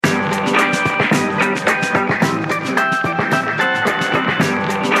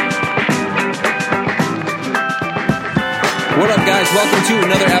up, guys? Welcome to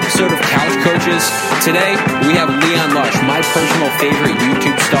another episode of Couch Coaches. Today, we have Leon Lush, my personal favorite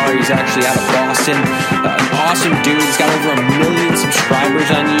YouTube star. He's actually out of Boston. An awesome dude. He's got over 1 million subscribers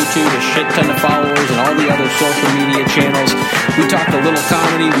on YouTube, a shit ton of followers, and all the other social media channels. We talked a little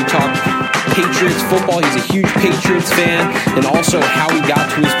comedy. We talked Patriots football. He's a huge Patriots fan, and also how he got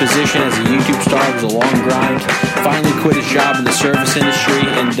to his position as a YouTube star. It was a long grind. Finally quit his job in the service industry,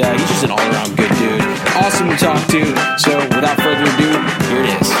 and he's just an all-around good dude. Awesome to talk to. So without further ado, here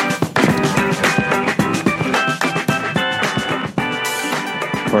it is.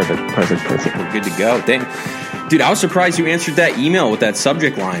 Perfect. We're good to go. Dude, I was surprised you answered that email with that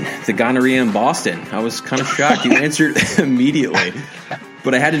subject line, the gonorrhea in Boston. I was kind of shocked. You answered immediately.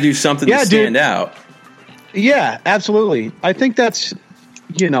 But I had to do something to stand out. Yeah, absolutely. I think that's,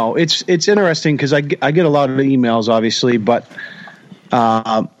 it's interesting because I get a lot of emails, obviously, but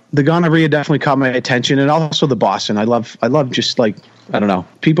the gonorrhea definitely caught my attention, and also the Boston. I love just like, I don't know,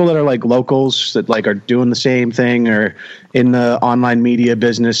 people that are like locals that like are doing the same thing or in the online media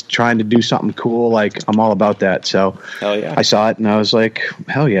business trying to do something cool. Like, I'm all about that. So hell yeah. I saw it and I was like,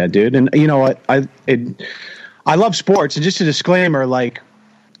 hell yeah, dude. And you know what? I love sports, and just a disclaimer, like,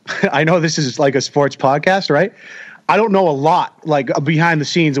 I know this is like a sports podcast, right? I don't know a lot like behind the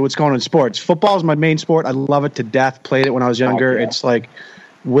scenes of what's going on in sports. Football is my main sport. I love it to death. Played it when I was younger. Okay. It's like,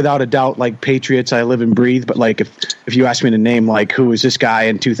 without a doubt, like Patriots, I live and breathe. But like, if you ask me to name like who was this guy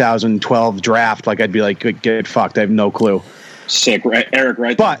in 2012 draft, like I'd be like, get fucked. I have no clue. Sick, Eric.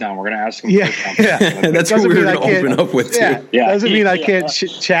 Write that down. We're gonna ask him. Yeah. That's what we were gonna open up with too. Yeah. Doesn't mean I can't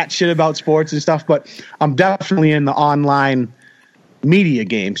chat shit about sports and stuff, but I'm definitely in the online media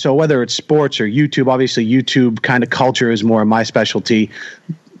game. So whether it's sports or YouTube, obviously YouTube kind of culture is more my specialty.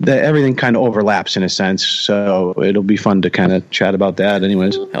 Everything kind of overlaps in a sense, so it'll be fun to kind of chat about that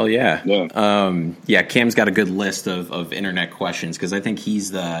anyways. Hell yeah. Cam's got a good list of internet questions because I think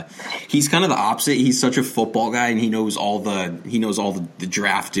he's kind of the opposite. He's such a football guy, and he knows all the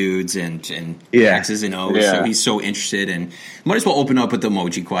draft dudes and X's and O's, so he's so interested. And might as well open up with the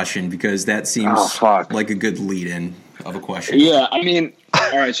emoji question because that seems like a good lead-in of a question. Yeah, I mean,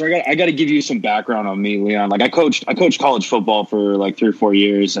 all right, so I got to give you some background on me, Leon. Like I coached college football for like 3 or 4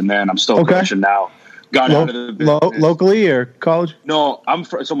 years, and then I'm still coaching now. Got out of the business. Locally or college? No,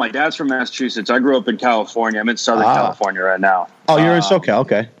 so my dad's from Massachusetts. I grew up in California. I'm in Southern California right now. Oh, you're in SoCal,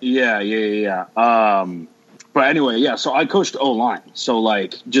 okay. Yeah. But anyway, so I coached O-line. So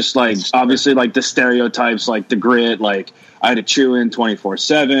like, just like obviously like the stereotypes, like the grit, like I had to chew in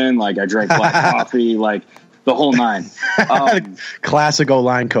 24/7, like I drank black coffee, like the whole nine. Classic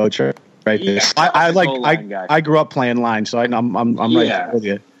O-line coach, right there. I grew up playing line, so I'm right there with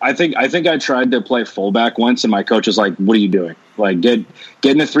you. I think I tried to play fullback once, and my coach was like, "What are you doing? Like, get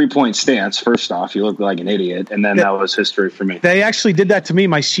in a 3-point stance. First off, you look like an idiot." And then that was history for me. They actually did that to me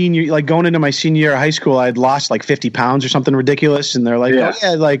my senior, like going into my senior year of high school. I had lost like 50 pounds or something ridiculous, and they're like,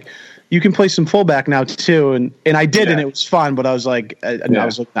 like, you can play some fullback now too, and I did, and it was fun. But I was like,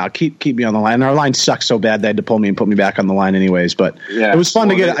 no, keep me on the line. And our line sucked so bad they had to pull me and put me back on the line anyways. But it was fun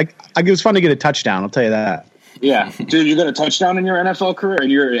to get. It was fun to get a touchdown. I'll tell you that. Yeah, dude, you got a touchdown in your NFL career,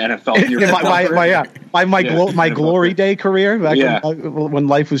 and your my glory day career back when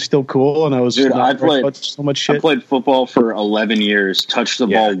life was still cool, and I was. Dude, I played so much shit. I played football for 11 years, touched the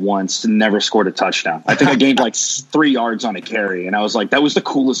ball once, never scored a touchdown. I think I gained like 3 yards on a carry, and I was like, that was the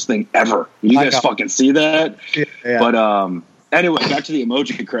coolest thing ever. You guys fucking see that? Yeah. But anyway, back to the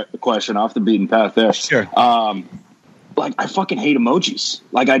emoji question, off the beaten path there. Sure. Like, I fucking hate emojis.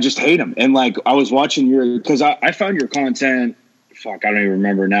 Like, I just hate them. And, like, I was watching because I found your content, I don't even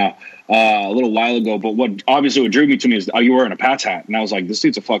remember now, a little while ago. But what drew me to me is, you were wearing a Pats hat. And I was like, this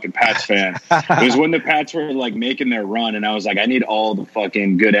dude's a fucking Pats fan. It was when the Pats were, like, making their run. And I was like, I need all the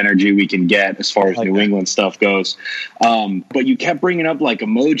fucking good energy we can get as far as New England stuff goes. But you kept bringing up, like,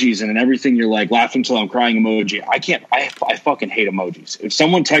 emojis and everything. You're like, laughing till I'm crying emoji. I fucking hate emojis. If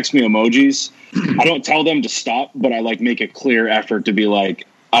someone texts me emojis, I don't tell them to stop, but I like make a clear effort to be like,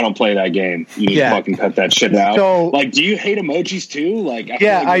 I don't play that game. You need to fucking cut that shit out. So, like, do you hate emojis too? Like, I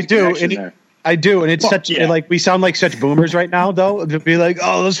do. I do, and it's like we sound like such boomers right now, though. To be like,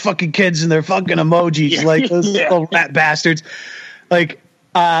 oh, those fucking kids and their fucking emojis, like those little rat bastards. Like,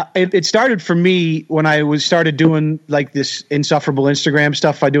 it started for me when I started doing like this insufferable Instagram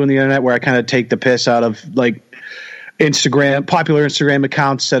stuff I do on the internet, where I kind of take the piss out of like popular Instagram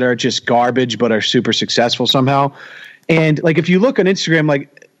accounts that are just garbage but are super successful somehow. And like, if you look on Instagram,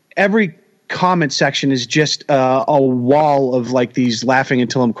 like every comment section is just a wall of like these laughing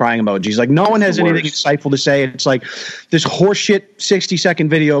until I'm crying emojis. Like no one has anything insightful to say. It's like this horseshit 60-second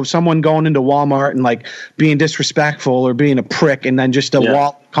video of someone going into Walmart and like being disrespectful or being a prick, and then just a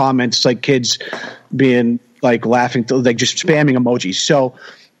wall of comments like kids being like laughing, like just spamming emojis. So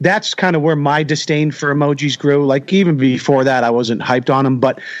that's kind of where my disdain for emojis grew. Like even before that, I wasn't hyped on them,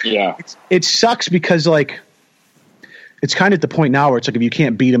 but it sucks because like it's kind of at the point now where it's like if you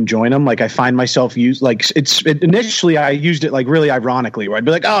can't beat them, join them. Like I find myself initially I used it like really ironically, where I'd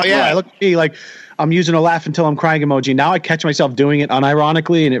be like, oh yeah, look at me, like I'm using a laugh until I'm crying emoji. Now I catch myself doing it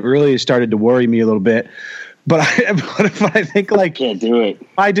unironically, and it really has started to worry me a little bit. But I think like can't do it.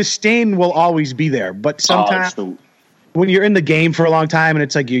 My disdain will always be there, but sometimes. When you're in the game for a long time and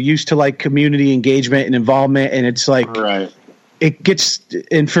it's like you're used to like community engagement and involvement, and it's like it gets,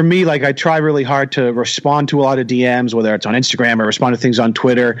 and for me, like I try really hard to respond to a lot of DMs, whether it's on Instagram or respond to things on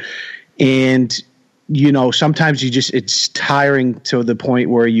Twitter. And, you know, sometimes it's tiring to the point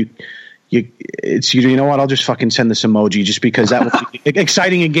where you know what, I'll just fucking send this emoji just because that would be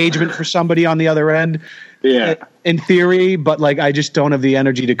exciting engagement for somebody on the other end. Yeah. In theory, but like I just don't have the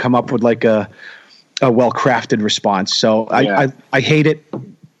energy to come up with like a well-crafted response. So I hate it,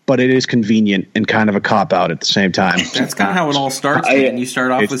 but it is convenient and kind of a cop-out at the same time. That's kind of how it all starts, man. You start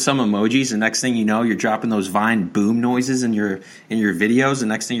off with some emojis, and next thing you know, you're dropping those Vine boom noises in your videos, and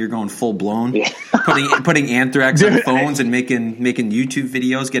next thing you're going full-blown, putting Anthrax on phones and making YouTube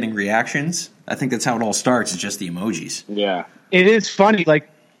videos, getting reactions. I think that's how it all starts, it's just the emojis. Yeah. It is funny, like,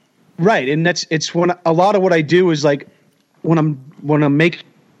 right, and it's when a lot of what I do is, like, when I'm making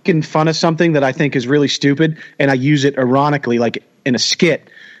fun of something that I think is really stupid and I use it ironically, like in a skit,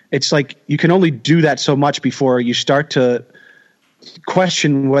 it's like you can only do that so much before you start to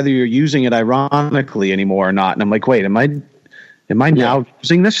question whether you're using it ironically anymore or not. And I'm like, wait, am I now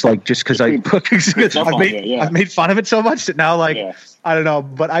using this? Like just because I've made fun of it so much that now, like, I don't know,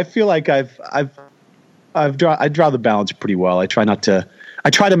 but I feel like I draw the balance pretty well. I try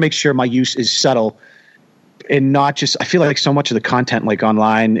to make sure my use is subtle and not just, I feel like so much of the content like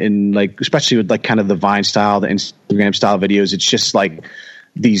online and like, especially with like kind of the Vine style, the Instagram style videos, it's just like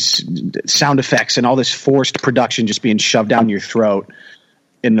these sound effects and all this forced production just being shoved down your throat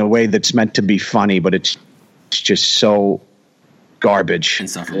in a way that's meant to be funny, but it's just so garbage.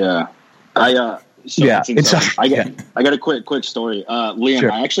 Yeah. I got a quick story. Liam,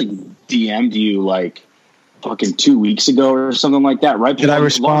 sure. I actually DM'd you like fucking 2 weeks ago or something like that, right? Did I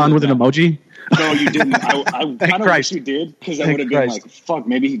respond with an emoji? No, you didn't. I kind of wish you did, because I would have been like, "Fuck,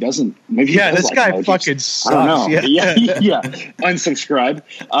 maybe he doesn't." Maybe this guy fucking sucks. I don't know. Yeah. Unsubscribe.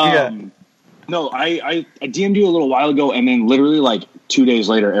 No, I DM'd you a little while ago, and then literally like 2 days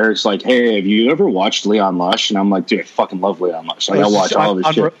later, Eric's like, "Hey, have you ever watched Leon Lush?" And I'm like, "Dude, I fucking love Leon Lush. Like, I watch all of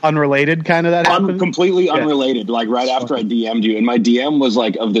his shit." Unrelated, kind of that. Completely unrelated. Like right after I DM'd you, and my DM was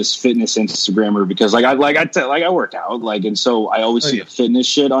like of this fitness Instagrammer, because I work out, like, and so I always see the fitness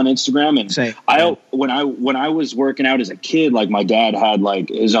shit on Instagram. And when I was working out as a kid, like my dad had like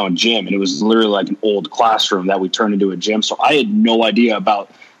his own gym, and it was literally like an old classroom that we turned into a gym. So I had no idea about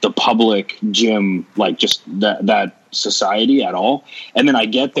the public gym, like just that society at all. And then I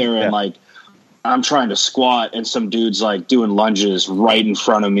get there and like I'm trying to squat, and some dude's like doing lunges right in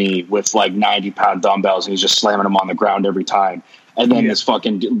front of me with like 90-pound dumbbells, and he's just slamming them on the ground every time. And then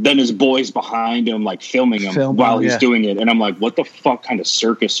his boys behind him like filming him while he's doing it. And I'm like, what the fuck kind of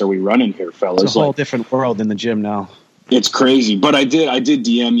circus are we running here, fellas? It's a whole different world in the gym now. It's crazy. But I did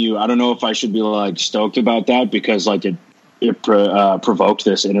DM you. I don't know if I should be like stoked about that, because like it provoked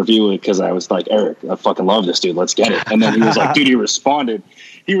this interview, because I was like, Eric, I fucking love this dude. Let's get it. And then he was like, dude, he responded.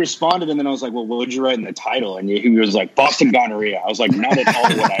 And then I was like, well, what did you write in the title? And he was like, Boston gonorrhea. I was like, not at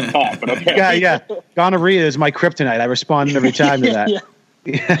all what I thought, but okay. Yeah. Gonorrhea is my kryptonite. I respond every time to that.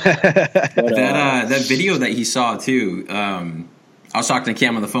 That video that he saw too, I was talking to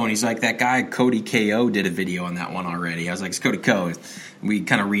Cam on the phone. He's like, that guy Cody KO did a video on that one already. I was like, it's Cody Ko. We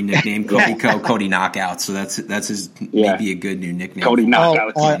kind of re-nicknamed Cody Ko, Cody Knockout. So that's his maybe a good new nickname. Cody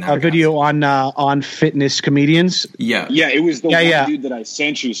Knockout. A video on fitness comedians. Yeah, it was the one dude that I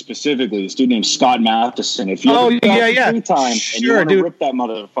sent you specifically. This dude named Scott Matheson. If you ever got free time and you want to rip that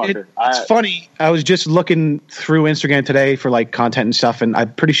motherfucker, it's funny. I was just looking through Instagram today for like content and stuff, and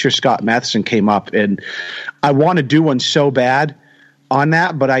I'm pretty sure Scott Matheson came up, and I want to do one so bad on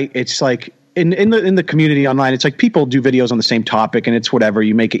that, but it's like in the community online, it's like people do videos on the same topic, and it's whatever,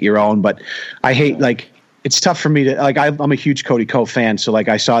 you make it your own. But I hate like it's tough for me to like. I'm a huge Cody Ko fan, so like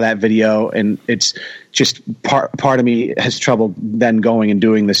I saw that video, and it's just part of me has trouble then going and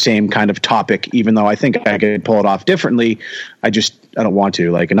doing the same kind of topic, even though I think I could pull it off differently. I don't want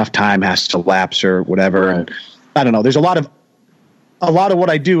to. Like enough time has to lapse or whatever. Right. And I don't know. There's a lot of what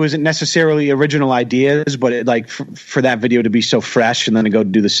I do isn't necessarily original ideas, but it, like for that video to be so fresh and then to go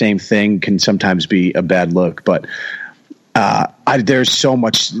do the same thing can sometimes be a bad look. But there's so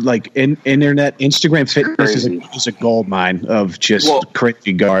much like internet, Instagram fitness is a gold mine of just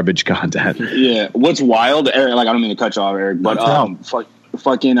crazy garbage content. Yeah. What's wild, Eric, like I don't mean to cut you off, Eric, but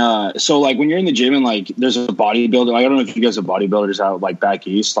so like when you're in the gym and like there's a bodybuilder, like, I don't know if you guys have bodybuilders out like back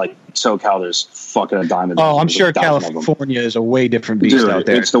east, like SoCal, there's fucking a dime. Oh, I'm sure California is a way different beast out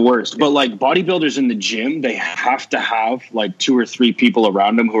there. It's the worst. But like bodybuilders in the gym, they have to have like 2 or 3 people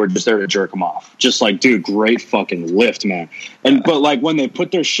around them who are just there to jerk them off. Just like, dude, great fucking lift, man. But like when they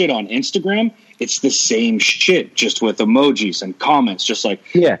put their shit on Instagram, it's the same shit, just with emojis and comments. Just like,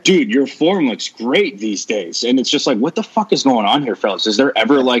 dude, your form looks great these days. And it's just like, what the fuck is going on here, fellas? Is there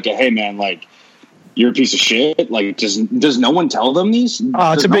ever like a, hey, man, like, you're a piece of shit? Like, does no one tell them these?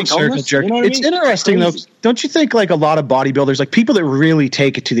 It's a big circle jerk. You know it's interesting, though. Don't you think, like, a lot of bodybuilders, like, people that really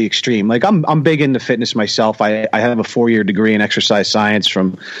take it to the extreme, like, I'm big into fitness myself. I have a 4-year degree in exercise science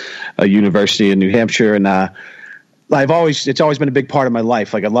from a university in New Hampshire, and it's always been a big part of my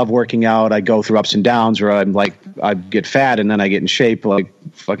life. Like I love working out. I go through ups and downs where I'm like, I get fat and then I get in shape like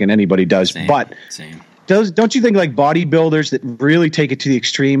fucking anybody does. Same. Don't you think like bodybuilders that really take it to the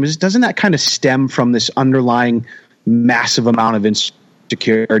extreme doesn't that kind of stem from this underlying massive amount of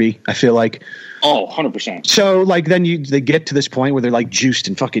insecurity? I feel like. Oh, 100%. So like then they get to this point where they're like juiced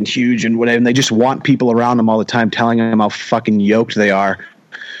and fucking huge and whatever, and they just want people around them all the time telling them how fucking yoked they are.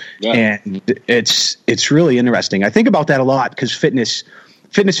 Yeah. And it's really interesting. I think about that a lot because fitness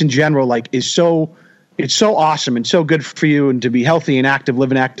in general, like it's so awesome and so good for you and to be healthy and active,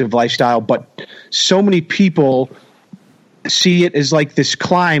 live an active lifestyle. But so many people see it as like this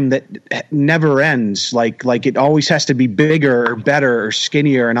climb that never ends. Like it always has to be bigger or better or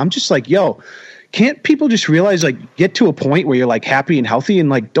skinnier. And I'm just like, yo, can't people just realize like get to a point where you're like happy and healthy and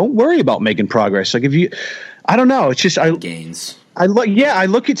like don't worry about making progress. Like I don't know. It's just gains. I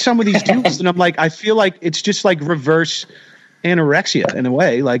look at some of these dudes and I'm like, I feel like it's just like reverse anorexia in a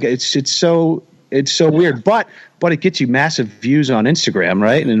way. Like it's so weird, but it gets you massive views on Instagram,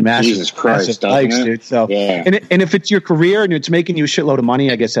 right? And massive likes, dude. So, and if it's your career and it's making you a shitload of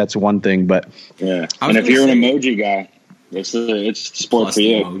money, I guess that's one thing. But and if you're an emoji guy, it's sport plus for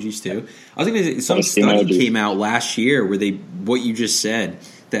you. Emojis too. I was going to say some study came out last year where what you just said,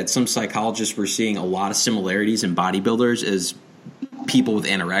 that some psychologists were seeing a lot of similarities in bodybuilders as people with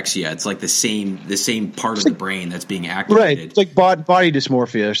anorexia. It's like the same part of the brain that's being activated. Right. It's like body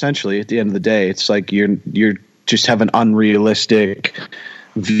dysmorphia, essentially, at the end of the day. It's like you're just have an unrealistic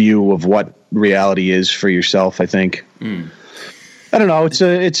view of what reality is for yourself, I think. I don't know.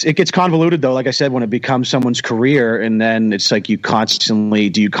 It gets convoluted though. Like I said, when it becomes someone's career, and then it's like do you constantly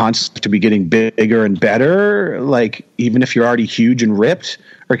have to be getting bigger and better? Like even if you're already huge and ripped,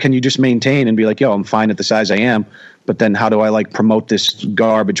 or can you just maintain and be like, yo, I'm fine at the size I am. But then how do I like promote this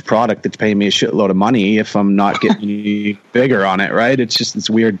garbage product that's paying me a shitload of money if I'm not getting bigger on it? Right. It's just this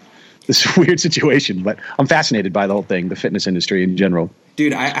weird situation, but I'm fascinated by the whole thing, the fitness industry in general.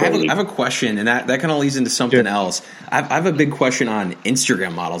 Dude, I have a question, and that kind of leads into something else. I have a big question on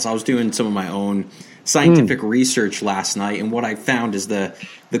Instagram models. I was doing some of my own scientific research last night, and what I found is the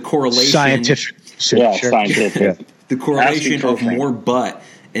correlation. Scientific. The correlation of more butt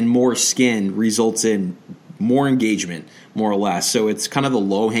and more skin results in more engagement, more or less. So it's kind of the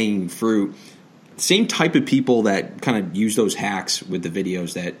low-hanging fruit. Same type of people that kind of use those hacks with the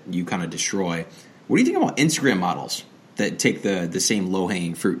videos that you kind of destroy. What do you think about Instagram models that take the same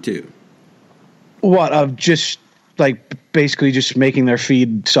low-hanging fruit too? What, of just like basically just making their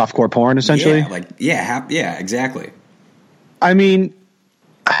feed softcore porn essentially? Yeah, exactly. I mean,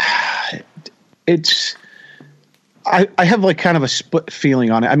 it's I have like kind of a split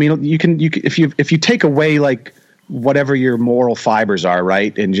feeling on it. I mean, you can if you take away like whatever your moral fibers are,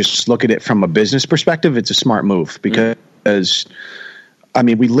 right, and just look at it from a business perspective, it's a smart move because I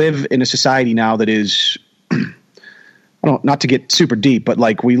mean, we live in a society now that is not to get super deep, but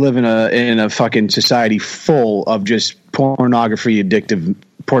like we live in a fucking society full of just pornography addicted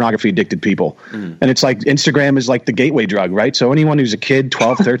people. And it's like Instagram is like the gateway drug, right? So anyone who's a kid,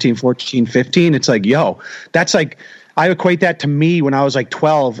 12, 13, 14, 15, it's like, yo, that's like, I equate that to me when I was like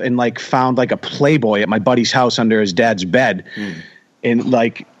 12 and like found like a Playboy at my buddy's house under his dad's bed. And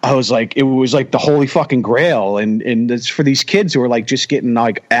like, I was like, it was like the holy fucking grail. And it's for these kids who are like just getting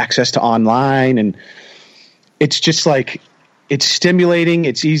like access to online. And it's just like, it's stimulating.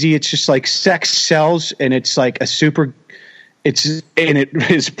 It's easy. It's just like sex sells, and it's like it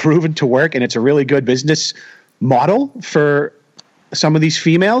is proven to work, and it's a really good business model for some of these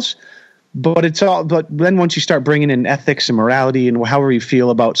females. But then once you start bringing in ethics and morality and however you feel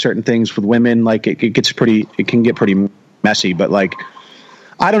about certain things with women, like it can get pretty messy. But like,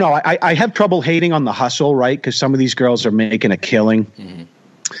 I don't know. I have trouble hating on the hustle, right? Because some of these girls are making a killing,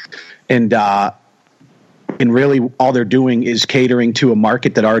 and really all they're doing is catering to a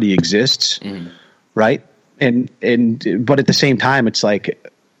market that already exists, right? But at the same time, it's like,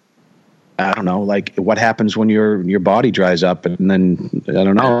 I don't know, like what happens when your body dries up, and then I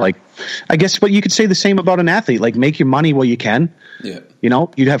don't know, like I guess, but you could say the same about an athlete. Like, make your money while you can. Yeah, you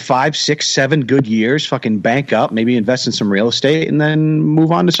know, you'd have 5, 6, 7 good years, fucking bank up, maybe invest in some real estate, and then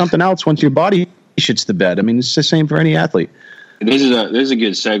move on to something else once your body shits the bed. I mean, it's the same for any athlete. This is a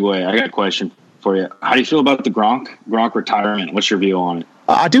good segue. I got a question for you. How do you feel about the Gronk retirement? What's your view on it?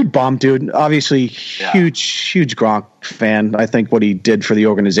 Dude. Obviously, huge Gronk fan. I think what he did for the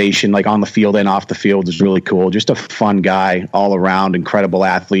organization, like on the field and off the field, is really cool. Just a fun guy all around, incredible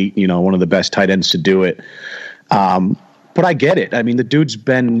athlete. You know, one of the best tight ends to do it. But I get it. I mean, the dude's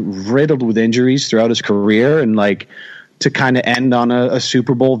been riddled with injuries throughout his career, and like to kind of end on a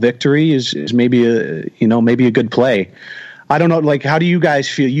Super Bowl victory is maybe a good play. I don't know. Like, how do you guys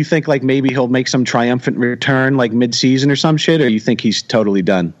feel? You think like maybe he'll make some triumphant return like mid-season or some shit, or you think he's totally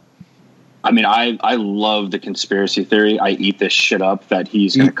done? I mean, I love the conspiracy theory. I eat this shit up that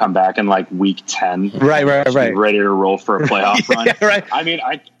he's going to come back in like week 10. Right. Ready to roll for a playoff run. Yeah, right. I mean,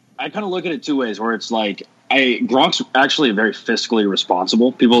 I kind of look at it two ways, where it's like, Gronk's actually very fiscally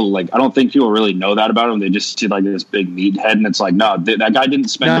responsible. People like, I don't think people really know that about him. They just see like this big meathead, and it's like, no, that guy didn't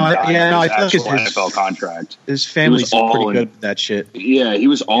spend his actual NFL contract. His family's pretty good at that shit. Yeah, he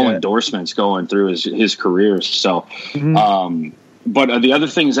was all endorsements going through his career. So, but the other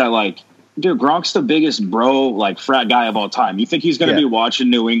things that like, dude, Gronk's the biggest like frat guy of all time. You think he's going to be watching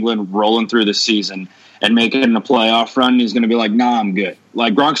New England rolling through the season and make it in a playoff run? He's going to be like, nah, I'm good.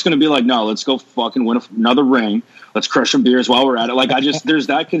 Like, Gronk's going to be like, no, let's go fucking win another ring. Let's crush some beers while we're at it. Like, there's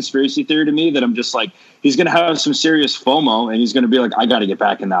that conspiracy theory to me that I'm just like, he's going to have some serious FOMO, and he's going to be like, I got to get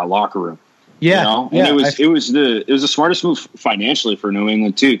back in that locker room. Yeah. You know? And it was the smartest move financially for New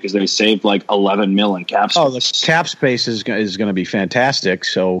England too, because they saved like $11 million cap space. Oh, the cap space is going to be fantastic.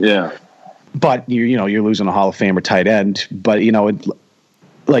 So, yeah. But you're losing a Hall of Famer tight end. But,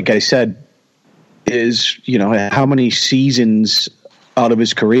 like I said, is, how many seasons out of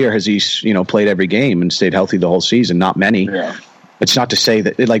his career has he, played every game and stayed healthy the whole season? Not many. Yeah. It's not to say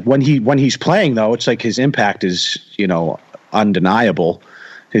that, like, when he's playing though, it's like his impact is, undeniable.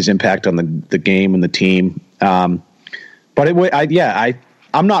 His impact on the game and the team. But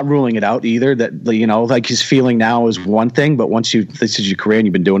I'm not ruling it out either. That like his feeling now is one thing, but once this is your career and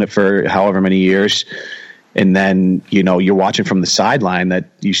you've been doing it for however many years, and then you're watching from the sideline, that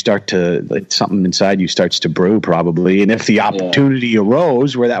you start to, like, something inside you starts to brew probably. And if the opportunity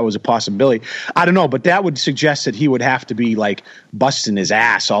arose where that was a possibility, I don't know, but that would suggest that he would have to be like busting his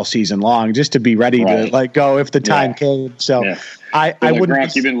ass all season long just to be ready to like go if the time came. So I wouldn't.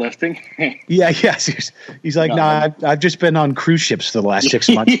 Gronk, you been lifting? Yes. He's like, no, I've just been on cruise ships for the last 6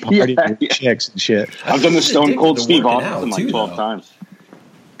 months, partying with chicks and shit. I've done the Stone Cold Steve Austin like 12 times.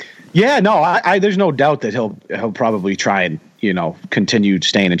 Yeah, no, I there's no doubt that he'll probably try and continue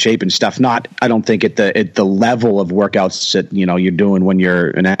staying in shape and stuff. Not, I don't think at the level of workouts that you're doing when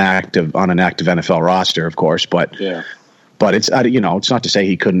you're on an active NFL roster, of course. But it's it's not to say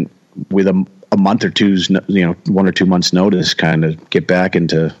he couldn't, with a month or two's 1 or 2 months notice, kind of get back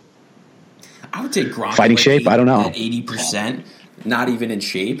into. I would take Gronk fighting shape. I don't know, at 80%, not even in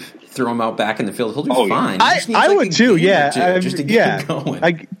shape. Throw him out back in the field. He'll do fine. I would too. Yeah, just to get him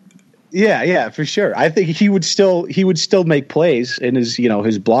going. Yeah, for sure. I think he would still make plays, and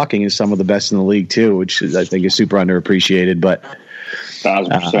his blocking is some of the best in the league too, which I think is super underappreciated. But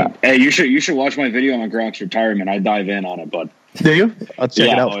 1,000%. Hey, you should watch my video on Gronk's retirement. I dive in on it, bud. Do you? I'll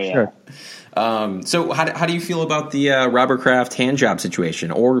check it out. Sure. So how do you feel about the Robert Kraft hand job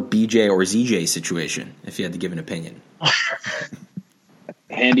situation, or BJ or ZJ situation, if you had to give an opinion?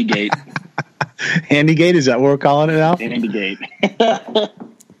 Handygate. Handygate, is that what we're calling it now? Handygate.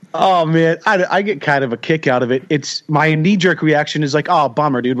 Oh man, I get kind of a kick out of it. It's my knee-jerk reaction is like, oh,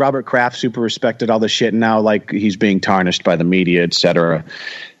 bummer, dude. Robert Kraft, super respected, all this shit, and now like he's being tarnished by the media, etc.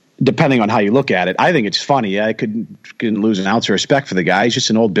 Depending on how you look at it, I think it's funny. I couldn't lose an ounce of respect for the guy. He's just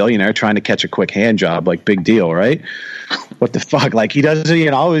an old billionaire trying to catch a quick hand job, like big deal, right? what the fuck? Like, he doesn't,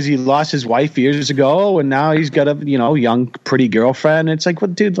 he lost his wife years ago, and now he's got a, young, pretty girlfriend. It's like,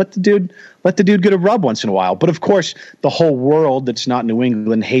 well, dude, let the dude get a rub once in a while. But of course, the whole world that's not New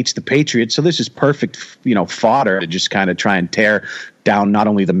England hates the Patriots. So this is perfect, fodder to just kind of try and tear down not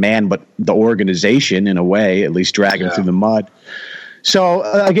only the man, but the organization in a way, at least drag him through the mud. So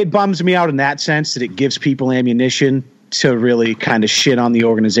it bums me out in that sense that it gives people ammunition to really kind of shit on the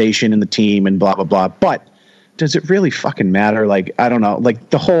organization and the team and blah, blah, blah. But does it really fucking matter? Like, I don't know,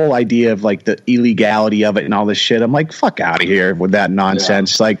 like the whole idea of like the illegality of it and all this shit. I'm like, fuck out of here with that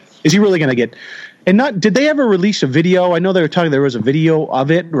nonsense. Yeah. Like, is he really going to get, did they ever release a video? I know they were talking, there was a video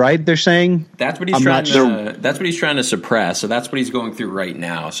of it, right? They're saying that's what he's that's what he's trying to suppress. So that's what he's going through right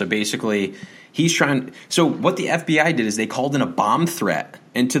now. So basically so what the FBI did is they called in a bomb threat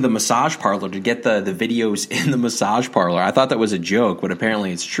into the massage parlor to get the videos in the massage parlor. I thought that was a joke, but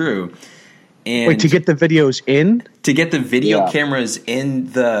apparently it's true. And wait, to get the videos in? To get the video cameras in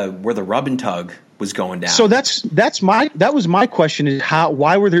where the rub and tug was going down. So that was my question, is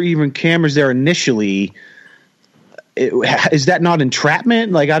why were there even cameras there initially? Is that not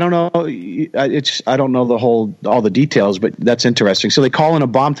entrapment? Like, I don't know. I don't know all the details, but that's interesting. So they call in a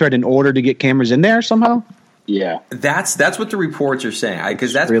bomb threat in order to get cameras in there somehow? Yeah. That's what the reports are saying,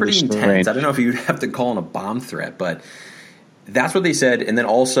 because that's really pretty intense. I don't know if you'd have to call in a bomb threat, but that's what they said. And then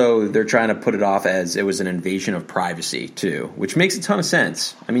also they're trying to put it off as it was an invasion of privacy too, which makes a ton of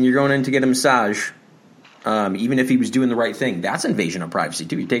sense. I mean, you're going in to get a massage, even if he was doing the right thing. That's invasion of privacy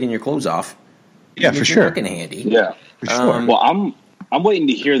too. You're taking your clothes off. Yeah, for sure. Looking handy. Yeah, for sure. Well, I'm waiting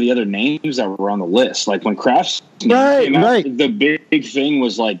to hear the other names that were on the list. Like when Kraft's came out, the big thing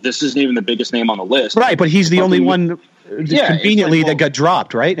was like, this isn't even the biggest name on the list. Right, but he's the only one conveniently that got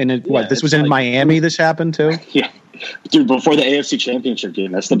dropped, right? And this was in Miami. This happened too. Yeah, dude. Before the AFC Championship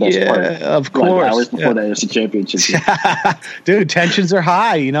game, that's the best part. Of course. Like hours before the AFC Championship game. Dude, tensions are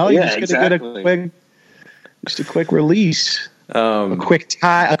high. You just exactly. Get a quick release. A quick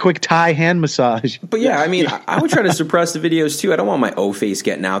tie hand massage. But yeah, I mean, I would try to suppress the videos too. I don't want my O face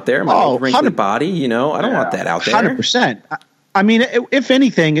getting out there, my wrinkly body. I don't want that out there. 100%. I mean, if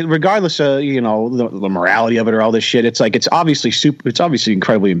anything, regardless of the morality of it or all this shit, it's like it's obviously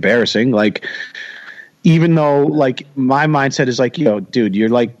incredibly embarrassing. Like, even though like my mindset is like, dude, you're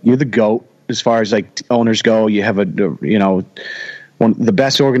the GOAT as far as like owners go. You have the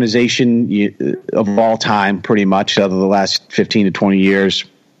best organization of all time, pretty much, out of the last 15 to 20 years,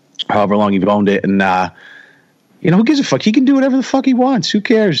 however long you've owned it. And, who gives a fuck? He can do whatever the fuck he wants. Who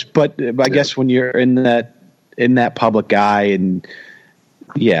cares? But I guess when you're in that public eye, and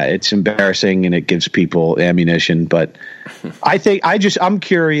it's embarrassing and it gives people ammunition. But I'm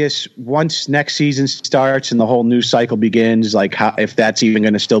curious, once next season starts and the whole news cycle begins, like if that's even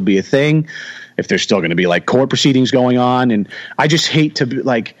going to still be a thing. If there's still going to be like court proceedings going on. And I just hate to be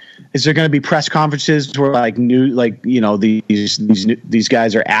like, is there going to be press conferences where these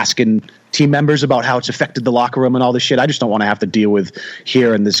guys are asking team members about how it's affected the locker room and all this shit? I just don't want to have to deal with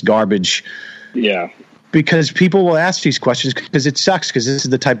hearing this garbage. Yeah. Because people will ask these questions because it sucks, because this is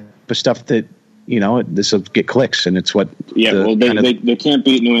the type of stuff that, this will get clicks, and it's what. Yeah, they can't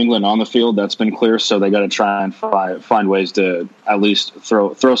beat New England on the field. That's been clear. So they got to try and find ways to at least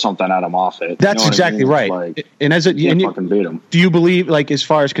throw something at them off it. That's exactly right. Like, and as fucking beat them. Do you believe, like, as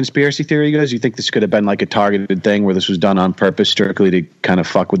far as conspiracy theory goes, you think this could have been like a targeted thing where this was done on purpose, strictly to kind of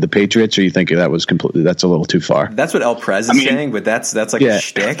fuck with the Patriots, or you think that's a little too far? That's what El Prez is saying, but that's like a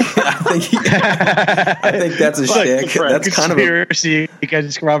shtick. I think that's a shtick. That's kind of a conspiracy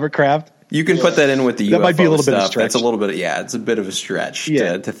against Robert Kraft. You can put that in with the UFO that might be a little stuff. Bit of a stretch. That's a little bit. It's a bit of a stretch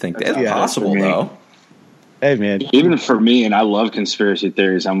to think that it's possible, though. Hey, man. Even for me, and I love conspiracy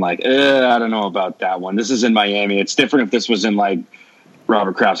theories, I'm like, I don't know about that one. This is in Miami. It's different if this was in like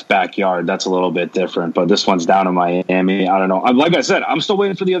Robert Kraft's backyard. That's a little bit different. But this one's down in Miami. I don't know. Like I said, I'm still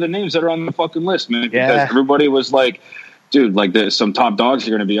waiting for the other names that are on the fucking list, man. Because everybody was like, dude, like some top dogs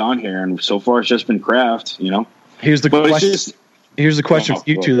are going to be on here, and so far it's just been Kraft. Here's the question. Here's the question for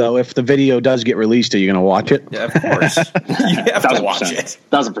you two, though. If the video does get released, are you going to watch it? Yeah, of course. You have to watch it.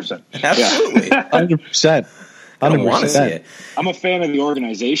 1,000%. Absolutely. 100%. I don't want to see it. I'm a fan of the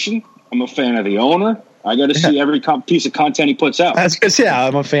organization. I'm a fan of the owner. I got to see every piece of content he puts out.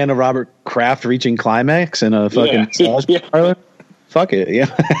 I'm a fan of Robert Kraft reaching climax in a fucking parlor. Fuck it,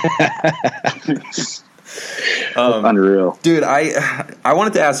 unreal. Dude, I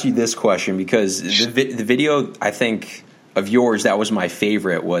wanted to ask you this question, because the video, I think, of yours that was my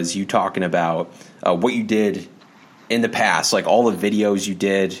favorite, was you talking about what you did in the past, like all the videos you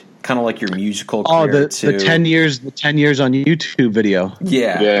did, kind of like your musical career. The 10 years on YouTube video.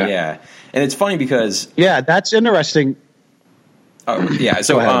 Yeah. And it's funny because that's interesting. Oh, yeah.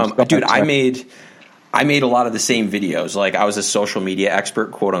 So, Go ahead. dude, Sorry. I made a lot of the same videos. Like, I was a social media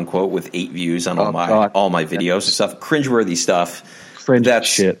expert, quote unquote, with 8 views on all my videos and stuff, cringeworthy stuff. Fringe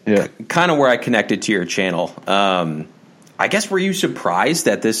shit. Yeah. Kind of where I connected to your channel. I guess, were you surprised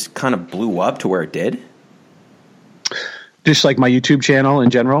that this kind of blew up to where it did? Just like my YouTube channel in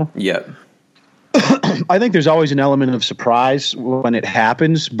general. Yeah. I think there's always an element of surprise when it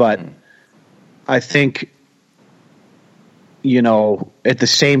happens, but I think, at the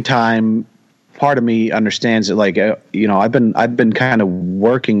same time, part of me understands that, like, I've been kind of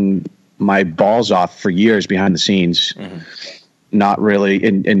working my balls off for years behind the scenes. Mm-hmm. Not really.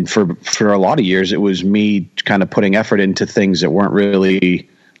 And for a lot of years, it was me kind of putting effort into things that weren't really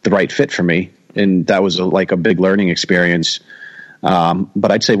the right fit for me. And that was like a big learning experience.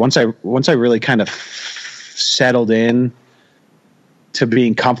 But I'd say once I really kind of settled in to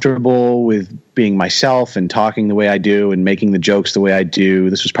being comfortable with being myself and talking the way I do and making the jokes the way I do,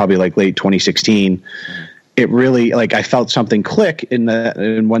 this was probably like late 2016. It really, like, I felt something click in that.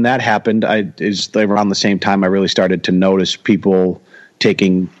 And when that happened, is around the same time I really started to notice people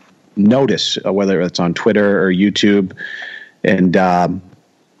taking notice, whether it's on Twitter or YouTube. And,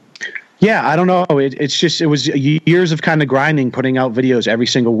 yeah, I don't know. It was years of kind of grinding, putting out videos every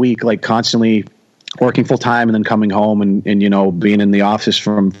single week, like constantly working full time and then coming home and being in the office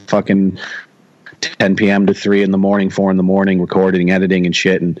from fucking 10 p.m. to 3 in the morning, 4 in the morning, recording, editing and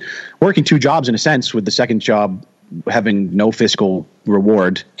shit, and working 2 jobs in a sense, with the second job having no fiscal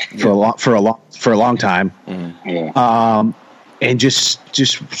reward for a long time. Yeah. And just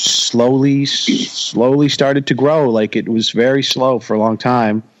slowly started to grow. Like, it was very slow for a long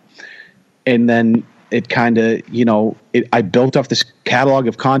time. And then it kind of, I built up this catalog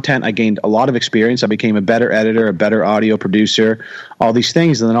of content. I gained a lot of experience. I became a better editor, a better audio producer, all these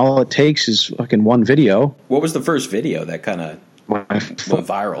things. And then all it takes is fucking one video. What was the first video that kind of went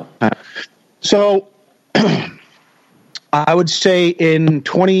viral? So I would say in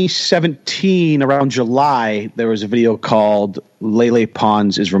 2017, around July, there was a video called Lele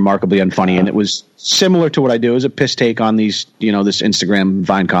Pons is Remarkably Unfunny. And it was similar to what I do. It was a piss take on these, this Instagram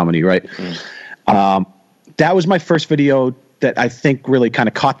Vine comedy, right? That was my first video that I think really kind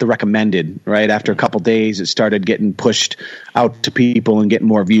of caught the recommended, right? After a couple days, it started getting pushed out to people and getting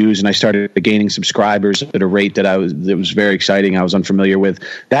more views. And I started gaining subscribers at a rate that was very exciting. I was unfamiliar with.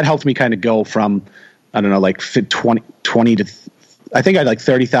 That helped me kind of go from, I don't know, like 20 to, I think I had like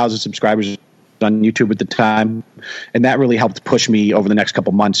 30,000 subscribers on YouTube at the time. And that really helped push me over the next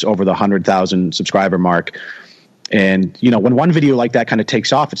couple months over the 100,000 subscriber mark. And, when one video like that kind of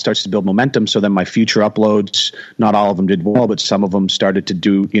takes off, it starts to build momentum. So then my future uploads, not all of them did well, but some of them started to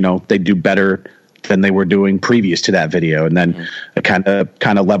do, they do better than they were doing previous to that video. And then it kind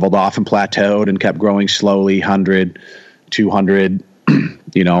of leveled off and plateaued and kept growing slowly, 100, 200,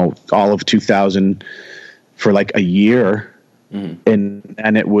 all of 2000 for like a year. And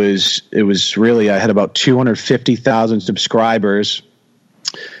it was really, I had about 250,000 subscribers,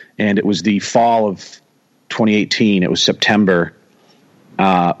 and it was the fall of 2018. It was September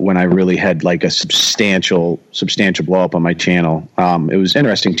when I really had like a substantial blow up on my channel. It was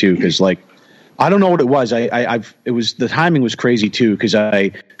interesting too, because like, I don't know what it was. The timing was crazy too, because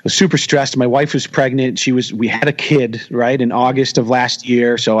I was super stressed. My wife was pregnant. We had a kid right in August of last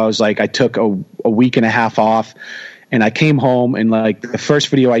year. So I was like, I took a week and a half off, and I came home, and like the first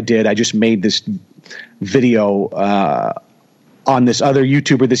video I did, I just made this video on this other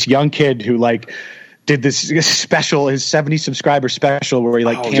YouTuber, this young kid who like did this special, his 70 subscriber special, where he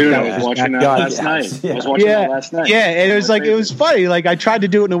like camped out with his backyard. I was watching that last night. Yeah, and it was like, it was funny. Like, I tried to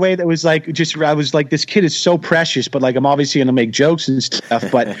do it in a way that was like, I was like, this kid is so precious, but like, I'm obviously going to make jokes and stuff.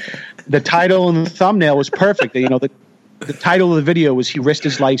 But the title and the thumbnail was perfect. The title of the video was "He Risked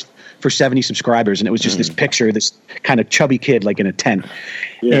His Life for 70 Subscribers," and it was just this picture, this kind of chubby kid like in a tent.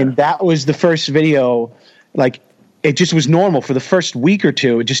 Yeah. And that was the first video. Like, it just was normal for the first week or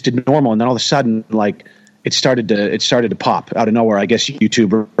two. It just did normal, and then all of a sudden, like, it started to pop out of nowhere. I guess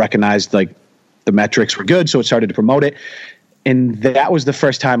YouTube recognized like the metrics were good, so it started to promote it. And that was the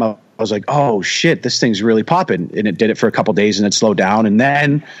first time I was like, "Oh shit, this thing's really popping!" And it did it for a couple days, and it slowed down, and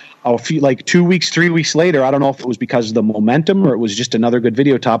then a few, like 2 weeks, 3 weeks later, I don't know if it was because of the momentum or it was just another good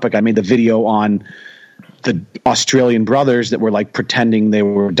video topic. I made the video on the Australian brothers that were like pretending they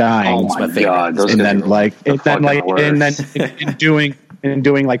were dying. Oh my God.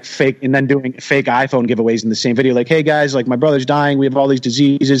 Doing like fake iPhone giveaways in the same video. Like, hey guys, like my brother's dying. We have all these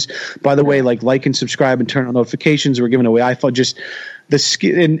diseases. By the way, like like and subscribe and turn on notifications. We're giving away iPhone. Just the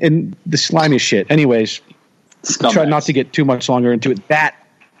skin and the slimiest shit. Anyways, try not to get too much longer into it.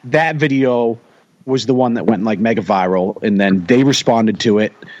 That video was the one that went like mega viral, and then they responded to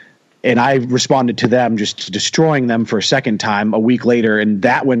it, and I responded to them, just destroying them for a second time a week later, and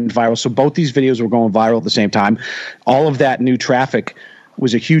that went viral. So both these videos were going viral at the same time. All of that new traffic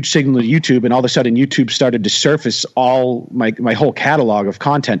was a huge signal to YouTube, and all of a sudden YouTube started to surface all my whole catalog of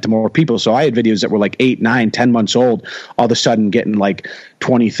content to more people. So I had videos that were like 8, 9, 10 months old, all of a sudden getting like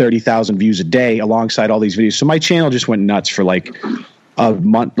 20, 30,000 views a day alongside all these videos. So my channel just went nuts for like a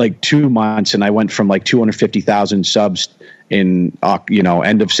month, like 2 months, and I went from like 250,000 subs in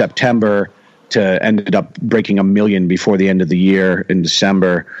end of September to ended up breaking 1 million before the end of the year in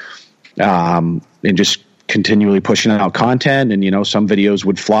December, and just continually pushing out content. And some videos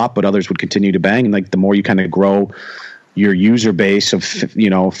would flop, but others would continue to bang. And like the more you kind of grow your user base of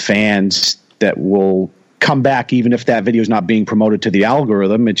fans that will come back even if that video is not being promoted to the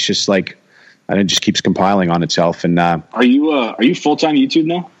algorithm, it's just like, and it just keeps compiling on itself. And are you full-time YouTube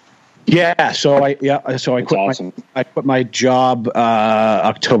now? Yeah, so I quit. Awesome. I quit my job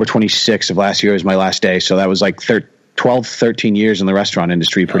October 26th of last year was my last day. So that was like 12, 13 years in the restaurant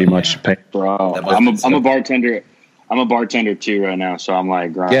industry, pretty much. Bro, I'm a bartender. I'm a bartender too right now, so I'm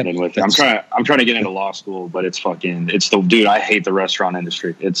like grinding with it. I'm trying to get into law school, but dude. I hate the restaurant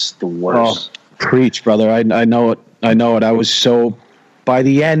industry. It's the worst. Oh, preach, brother. I know it. I was so. By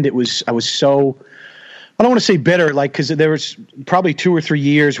the end, I was so. I don't want to say bitter, like, because there was probably 2 or 3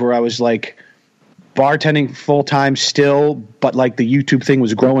 years where I was like bartending full time still, but like the YouTube thing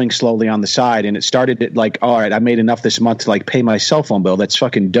was growing slowly on the side, and it started at like, all right, I made enough this month to like pay my cell phone bill. That's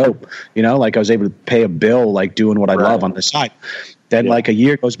fucking dope, like I was able to pay a bill, like doing what I love on the side. Then like a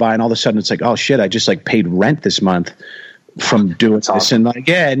year goes by, and all of a sudden it's like, oh shit, I just like paid rent this month from doing this. Awesome.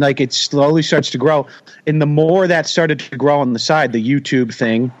 And like it slowly starts to grow, and the more that started to grow on the side, the YouTube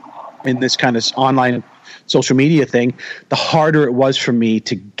thing and this kind of online social media thing, the harder it was for me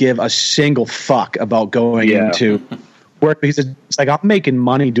to give a single fuck about going into work, because it's like I'm making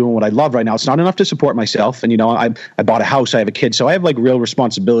money doing what I love right now. It's not enough to support myself, and I bought a house, I have a kid, so I have like real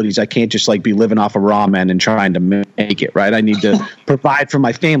responsibilities. I can't just like be living off of ramen and trying to make it right. I need to provide for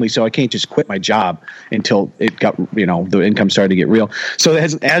my family, so I can't just quit my job until it got the income started to get real. So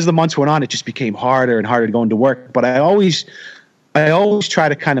as the months went on, it just became harder and harder to go into work. But I always try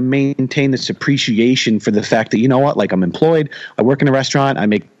to kind of maintain this appreciation for the fact that, like I'm employed, I work in a restaurant, I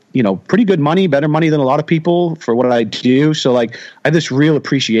make, pretty good money, better money than a lot of people for what I do. So like I have this real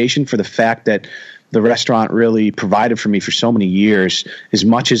appreciation for the fact that the restaurant really provided for me for so many years, as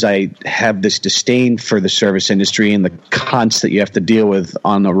much as I have this disdain for the service industry and the cunts that you have to deal with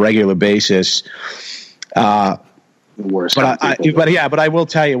on a regular basis. Worst. But I will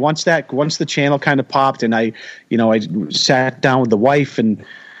tell you, once the channel kind of popped, and I sat down with the wife and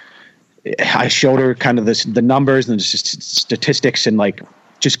I showed her kind of the numbers and the statistics, and like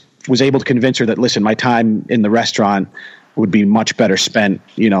just was able to convince her that, listen, my time in the restaurant would be much better spent,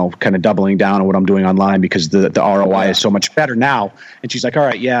 kind of doubling down on what I'm doing online, because the ROI is so much better now. And she's like, all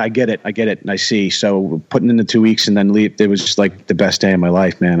right, yeah, I get it. And I see. So putting in the 2 weeks and then leave, it was just like the best day of my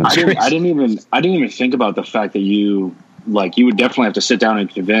life, man. I didn't even think about the fact that you would definitely have to sit down and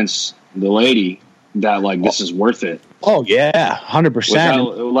convince the lady that like this is worth it. Oh yeah,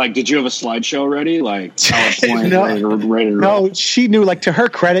 100%. Like, did you have a slideshow ready? Like, PowerPoint ready to roll? No, she knew. Like, to her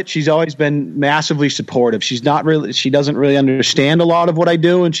credit, she's always been massively supportive. She doesn't really understand a lot of what I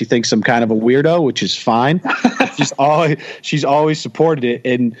do, and she thinks I'm kind of a weirdo, which is fine. she's always supported it,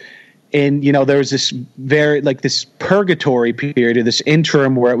 and there was this this purgatory period, or this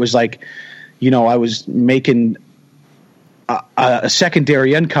interim where it was like, I was making a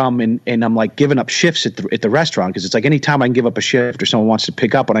secondary income, and I'm like giving up shifts at the restaurant, because it's like anytime I can give up a shift or someone wants to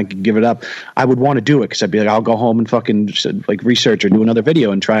pick up and I can give it up, I would want to do it, because I'd be like, I'll go home and fucking like research or do another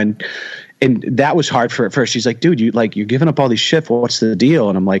video and try and that was hard for her at first. She's like, dude, you're giving up all these shifts. What's the deal?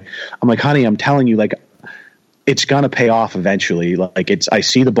 And I'm like, honey, I'm telling you, like, it's gonna pay off eventually. Like I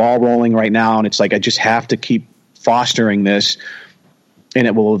see the ball rolling right now, and it's like I just have to keep fostering this, and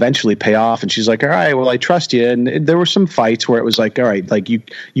it will eventually pay off. And she's like, all right, well, I trust you. And there were some fights where it was like, all right, like you've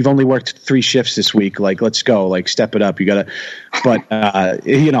only worked 3 shifts this week. Like, let's go, like step it up. You gotta, but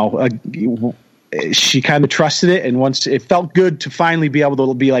she kind of trusted it. And once it felt good to finally be able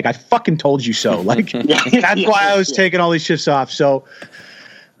to be like, I fucking told you so. Like, that's why I was taking all these shifts off. So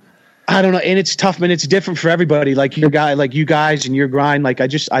I don't know. And it's tough, man. It's different for everybody. Like you guys and your grind. Like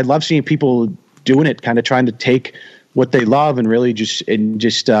I love seeing people doing it, kind of trying to take what they love and really just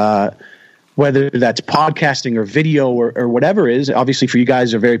whether that's podcasting or video or whatever it is. Obviously for you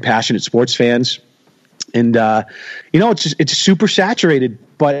guys are very passionate sports fans, and it's super saturated,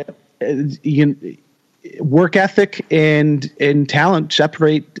 but work ethic and talent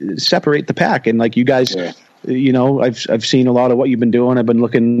separate the pack. And like you guys, you know, I've seen a lot of what you've been doing. I've been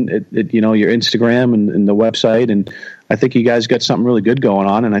looking at you know, your Instagram and the website, and I think you guys got something really good going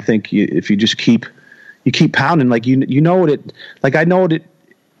on. And I think if you just keep pounding, like you know what it, like I know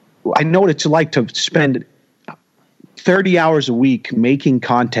what it's like to spend 30 hours a week making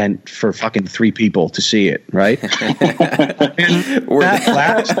content for fucking 3 people to see it, right? We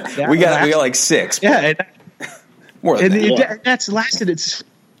got like 6. Yeah, more than that. And that's lasted it's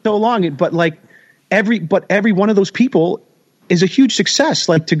so long. But like every one of those people is a huge success.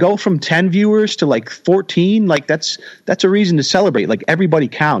 Like to go from 10 viewers to like 14, like that's a reason to celebrate. Like everybody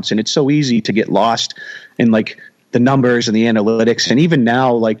counts, and it's so easy to get lost in like the numbers and the analytics. And even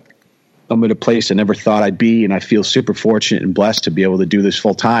now, like, I'm at a place I never thought I'd be, and I feel super fortunate and blessed to be able to do this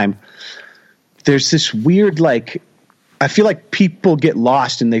full time. There's this weird, like, I feel like people get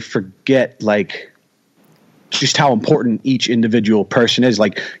lost and they forget, like, just how important each individual person is.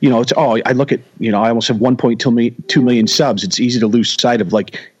 Like, you know, I look at, you know, I almost have 1.2 million subs. It's easy to lose sight of,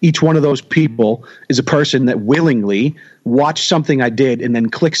 like, each one of those people is a person that willingly watched something I did and then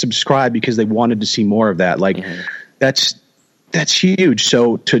click subscribe because they wanted to see more of that. Like, that's huge.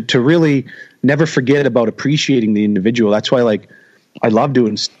 So to really never forget about appreciating the individual. That's why, like, I love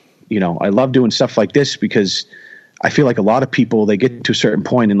doing stuff like this, because I feel like a lot of people, they get to a certain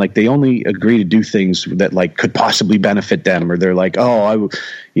point and like they only agree to do things that like could possibly benefit them, or they're like, and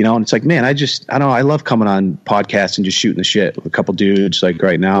it's like, man, I don't know. I love coming on podcasts and just shooting the shit with a couple dudes. Like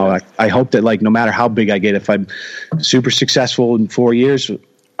right now, I hope that, like, no matter how big I get, if I'm super successful in 4 years,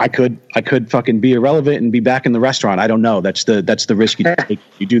 I could fucking be irrelevant and be back in the restaurant. I don't know. That's the risk you take.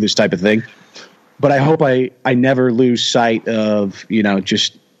 You do this type of thing. But I hope I never lose sight of, you know,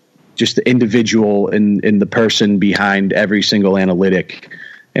 just the individual and the person behind every single analytic.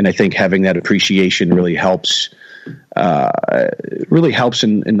 And I think having that appreciation really helps in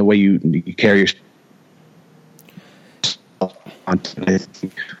the way you carry yourself.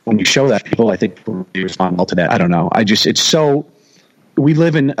 When you show that, people, I think, people really respond well to that. I don't know. It's so, we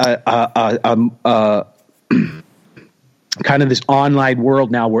live in a kind of this online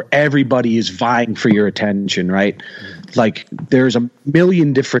world now where everybody is vying for your attention, right? Like there's a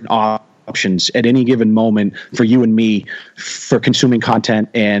million different options at any given moment for you and me for consuming content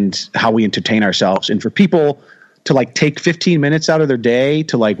and how we entertain ourselves. And for people to like take 15 minutes out of their day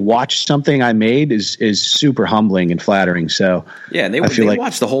to like watch something I made is super humbling and flattering. So yeah, and they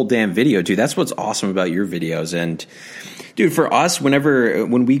watch the whole damn video too. That's what's awesome about your videos. And dude, for us,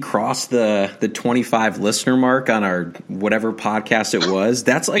 when we cross the 25 listener mark on our whatever podcast it was,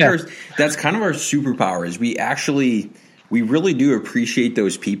 that's like that's kind of our superpower. Is we really do appreciate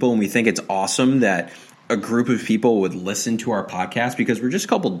those people, and we think it's awesome that a group of people would listen to our podcast because we're just a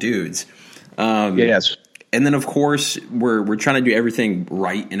couple dudes. Yes. And then of course we're trying to do everything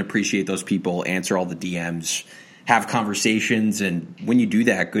right and appreciate those people, answer all the DMs, have conversations, and when you do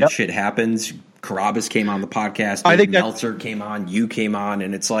that, good shit happens. Carabas came on the podcast. I think Meltzer came on. You came on,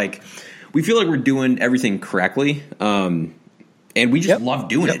 and it's like we feel like we're doing everything correctly, and we just love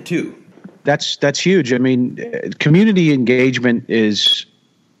doing it too. That's huge. I mean, community engagement is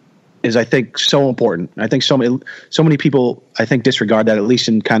I think so important. I think so many people I think disregard that, at least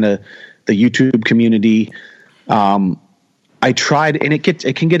in kind of the YouTube community. I tried, and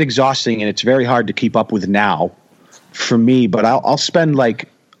it can get exhausting, and it's very hard to keep up with now for me. But I'll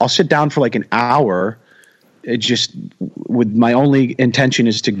sit down for like an hour, just with my only intention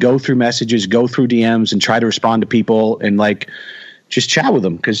is to go through messages, go through DMs, and try to respond to people and like just chat with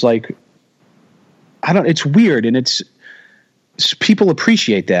them. Cause like, it's weird. And it's people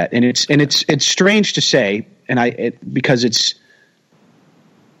appreciate that. And it's strange to say. And because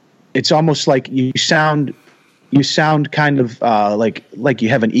it's almost like you sound kind of like you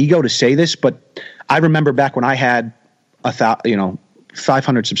have an ego to say this, but I remember back when I had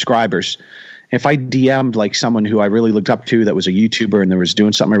 500 subscribers. If I DM'd like someone who I really looked up to that was a YouTuber and there was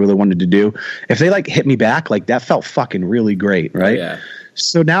doing something I really wanted to do, if they like hit me back, like that felt fucking really great. Right. Oh, yeah.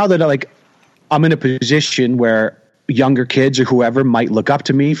 So now that I'm in a position where younger kids or whoever might look up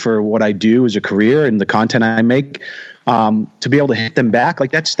to me for what I do as a career and the content I make, to be able to hit them back,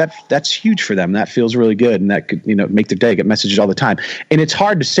 like that's huge for them. That feels really good. And that could, make their day. I get messages all the time. And it's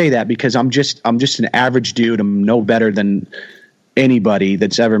hard to say that because I'm just an average dude. I'm no better than anybody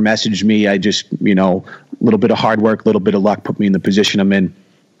that's ever messaged me. I just, a little bit of hard work, a little bit of luck put me in the position I'm in.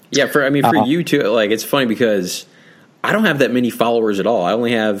 Yeah. For you too, like, it's funny because I don't have that many followers at all. I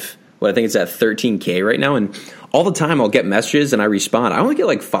only have I think it's at 13K right now. And all the time I'll get messages and I respond. I only get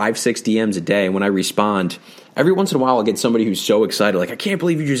like 5-6 DMs a day. And when I respond, every once in a while I'll get somebody who's so excited, like, I can't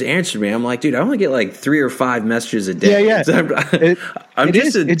believe you just answered me. I'm like, dude, I only get like 3 or 5 messages a day. Yeah.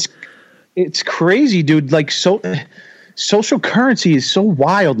 It's crazy, dude. Like, social currency is so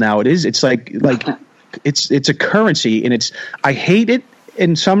wild now. It's like it's a currency, and I hate it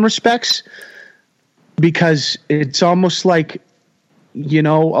in some respects because it's almost like, you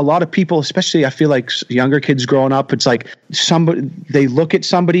know, a lot of people, especially I feel like younger kids growing up, it's like they look at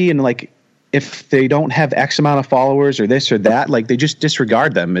somebody and like, if they don't have X amount of followers or this or that, like they just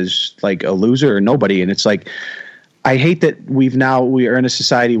disregard them as like a loser or nobody. And it's like, I hate that we are in a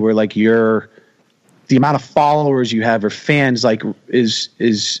society where like the amount of followers you have or fans like is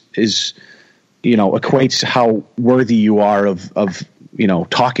you know, equates to how worthy you are of you know,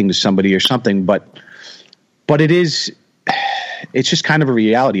 talking to somebody or something. But it's just kind of a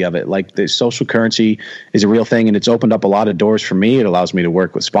reality of it. Like, the social currency is a real thing, and it's opened up a lot of doors for me. It allows me to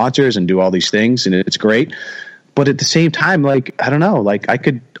work with sponsors and do all these things, and it's great. But at the same time, like, I don't know, like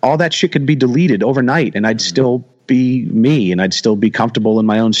all that shit could be deleted overnight and I'd still be me, and I'd still be comfortable in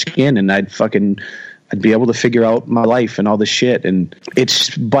my own skin, and I'd be able to figure out my life and all this shit. And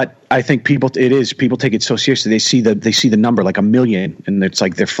but I think people take it so seriously. They see the number like 1 million, and it's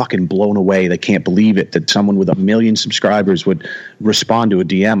like they're fucking blown away. They can't believe it that someone with 1 million subscribers would respond to a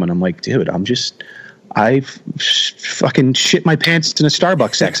DM. And I'm like, dude, I fucking shit my pants in a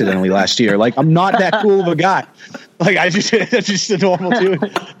Starbucks accidentally last year. Like, I'm not that cool of a guy. Like, that's just a normal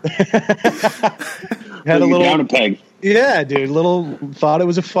dude. Had a little down a peg. Yeah, dude. Thought it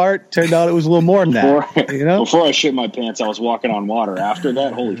was a fart. Turned out it was a little more than that. You know? Before I shit my pants, I was walking on water. After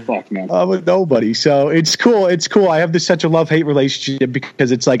that, holy fuck, man. I'm with nobody. So it's cool. It's cool. I have such a love-hate relationship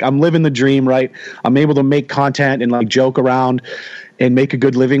because it's like I'm living the dream, right? I'm able to make content and like joke around and make a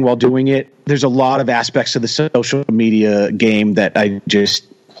good living while doing it. There's a lot of aspects of the social media game that I just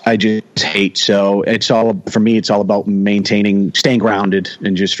hate. So for me, it's all about staying grounded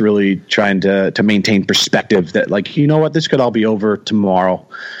and just really trying to maintain perspective that, like, you know what, this could all be over tomorrow.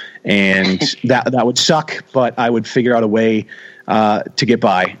 And that would suck, but I would figure out a way to get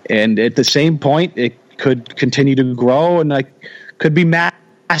by. And at the same point, it could continue to grow, and I could be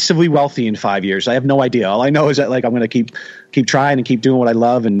massively wealthy in 5 years. I have no idea. All I know is that, like, I'm going to keep trying and keep doing what I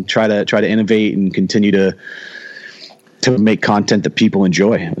love and try to innovate and continue to make content that people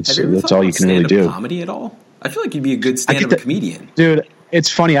enjoy. That's all you can really do. Comedy at all? I feel like you'd be a good stand-up comedian. Dude, it's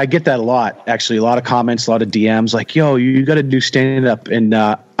funny. I get that a lot, actually. A lot of comments, a lot of DMs like, yo, you got to do stand-up. And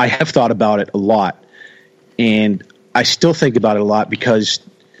I have thought about it a lot. And I still think about it a lot because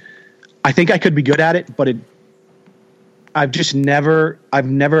I think I could be good at it, but I've never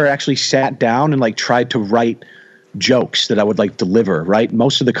actually sat down and like tried to write jokes that I would like deliver, right?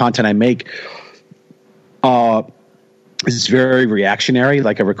 Most of the content I make is very reactionary.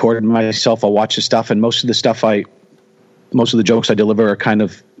 Like, I recorded myself, I'll watch the stuff, and most of the jokes I deliver are kind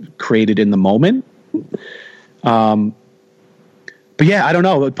of created in the moment. But yeah, I don't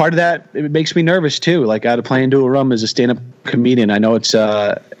know. Part of that, it makes me nervous too. Like, I had to play into a room as a stand-up comedian. I know it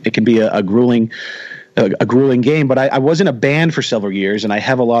can be a grueling game, but I was in a band for several years, and I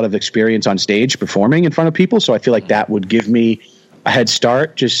have a lot of experience on stage performing in front of people. So I feel like that would give me a head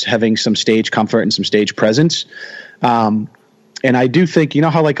start, just having some stage comfort and some stage presence. And I do think, you know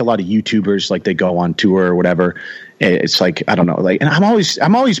how like a lot of YouTubers, like they go on tour or whatever. It's like, I don't know, like, and I'm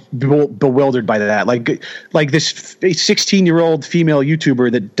always bewildered by that. Like this 16-year-old female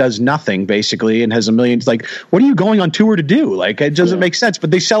YouTuber that does nothing basically and has a million. Like, what are you going on tour to do? Like, it doesn't make sense.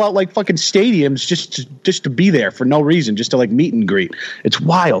 But they sell out like fucking stadiums just to be there for no reason, just to like meet and greet. It's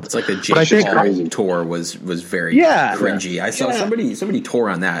wild. It's like the Jake Paul tour was very cringy. I saw somebody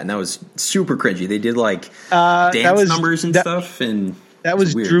tour on that, and that was super cringy. They did like dance numbers and stuff, and that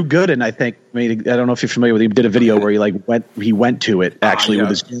was Drew Gooden, I think. I mean, I don't know if you're familiar with him. He did a video where he went to it actually with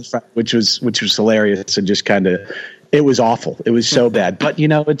his girlfriend, which was hilarious, and just kind of, it was awful. It was so bad. But you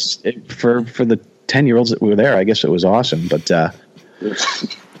know, for the 10-year-olds that were there, I guess it was awesome. But yeah,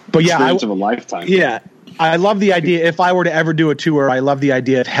 experience of a lifetime. Yeah, I love the idea. If I were to ever do a tour, I love the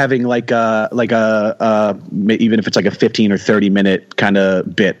idea of having like a even if it's like a 15 or 30 minute kind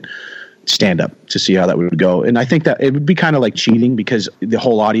of bit stand up to see how that would go. And I think that it would be kind of like cheating because the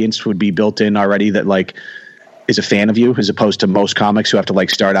whole audience would be built in already that like is a fan of you, as opposed to most comics who have to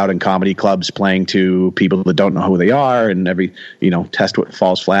like start out in comedy clubs playing to people that don't know who they are and test what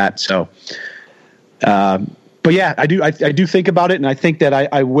falls flat. So but yeah, I do think about it, and I think that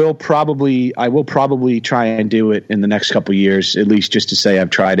I will probably try and do it in the next couple of years, at least just to say I've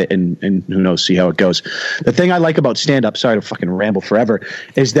tried it, and who knows, see how it goes. The thing I like about stand up, sorry to fucking ramble forever,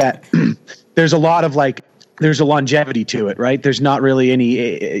 is that there's a lot of there's a longevity to it, right? There's not really any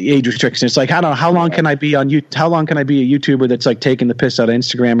age restriction. It's like, I don't know, how long can I be a YouTuber that's like taking the piss out of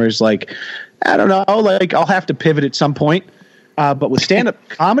Instagrammers? Like, I don't know, like I'll have to pivot at some point. But with stand-up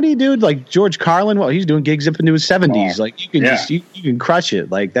comedy, dude, like George Carlin, well, he's doing gigs up into his 70s. Like you can you can crush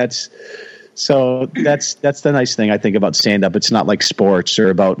it. Like that's the nice thing I think about stand-up. It's not like sports or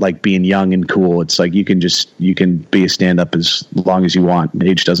about like being young and cool. It's like you can be a stand-up as long as you want.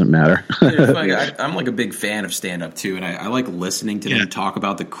 Age doesn't matter. I'm like a big fan of stand-up too, and I like listening to them talk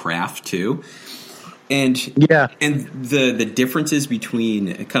about the craft too. And the differences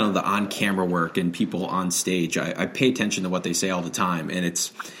between kind of the on-camera work and people on stage, I pay attention to what they say all the time, and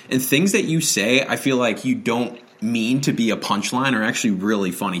things that you say, I feel like you don't mean to be a punchline are actually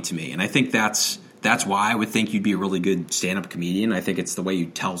really funny to me, and I think that's why I would think you'd be a really good stand-up comedian. I think it's the way you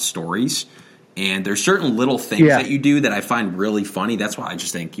tell stories, and there's certain little things that you do that I find really funny. That's why I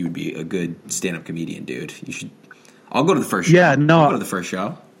just think you would be a good stand-up comedian, dude. You should. I'll go to the first show. Yeah, no, I'll go to the first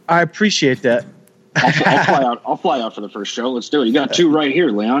show. I appreciate that. I'll fly out for the first show. Let's do it. You got 2 right here,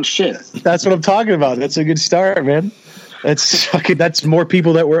 Leon. Shit. That's what I'm talking about. That's a good start, man. That's more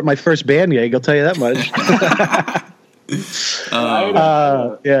people that were at my first band gig. I'll tell you that much.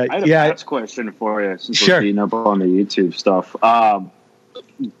 I had a Pat's question for you since we're beating up on the YouTube stuff.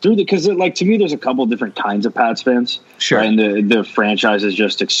 Because like to me, there's a couple different kinds of Pats fans. Sure. Right? And the franchise has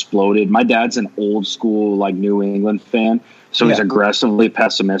just exploded. My dad's an old school like New England fan. So he's aggressively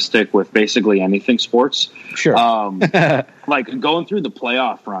pessimistic with basically anything sports. Sure. Like going through the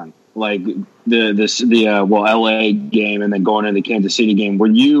playoff run, like the LA game and then going into the Kansas City game. Were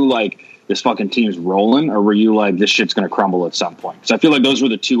you like, this fucking team's rolling, or were you like, this shit's going to crumble at some point? Because I feel like those were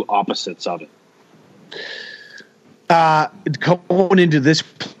the two opposites of it. Going into this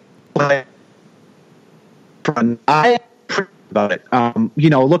play, I about it.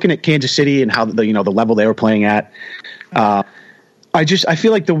 Looking at Kansas City and how the level they were playing at. I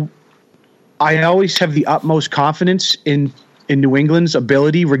feel like I always have the utmost confidence in New England's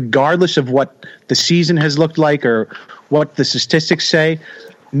ability, regardless of what the season has looked like or what the statistics say.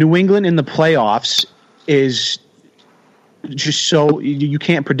 New England in the playoffs is just so you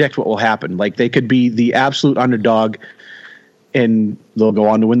can't predict what will happen. Like they could be the absolute underdog and they'll go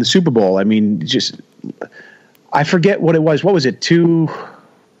on to win the Super Bowl. I mean, I forget what it was. What was it?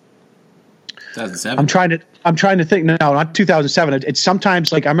 2007. I'm trying to think. No, not 2007. It's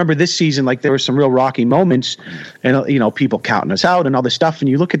sometimes like I remember this season, like there were some real rocky moments, and people counting us out and all this stuff. And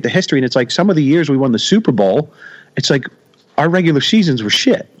you look at the history, and it's like some of the years we won the Super Bowl, it's like our regular seasons were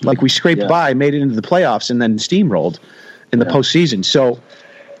shit. Like we scraped by, made it into the playoffs, and then steamrolled in the postseason. So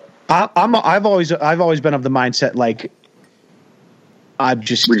I've always been of the mindset like. We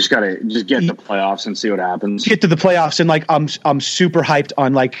just gotta get the playoffs and see what happens. Get to the playoffs and like I'm super hyped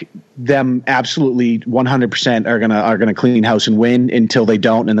on like them absolutely 100% are gonna clean house and win until they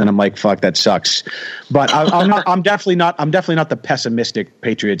don't, and then I'm like fuck, that sucks. But I'm definitely not the pessimistic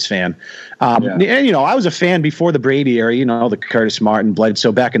Patriots fan. And, I was a fan before the Brady era. The Curtis Martin,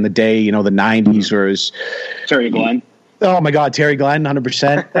 Bledsoe back in the day. The 90s was Terry Glenn. Oh my God, Terry Glenn,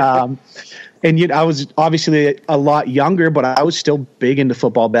 100%. And I was obviously a lot younger, but I was still big into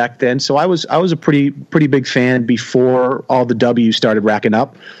football back then. So I was a pretty big fan before all the W's started racking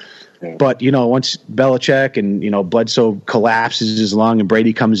up. Yeah. But once Belichick and Bledsoe collapses his lung and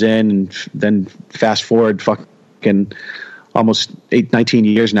Brady comes in, and then fast forward fucking almost 19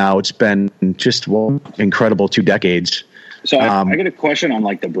 years now, it's been just incredible 2 decades. So I get a question on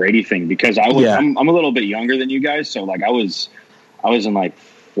like the Brady thing because I'm a little bit younger than you guys. So like I was in like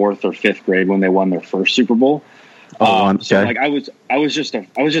 4th or 5th grade when they won their first Super Bowl. So like I was a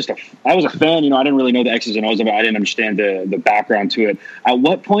fan. I didn't really know the X's and O's of it. I didn't understand the background to it. At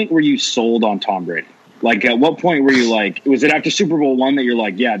what point were you sold on Tom Brady? Like at what point were you like, was it after Super Bowl 1 that you're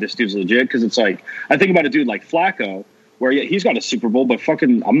like, yeah, this dude's legit? Because it's like I think about a dude like Flacco, where he's got a Super Bowl, but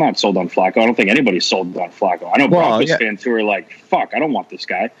fucking I'm not sold on Flacco. I don't think anybody's sold on Flacco. I know Broncos fans who are like, fuck, I don't want this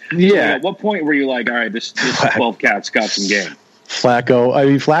guy. Yeah. Like, at what point were you like, all right, this 12 cat's got some game?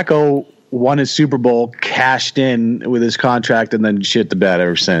 Flacco won his Super Bowl, cashed in with his contract, and then shit the bed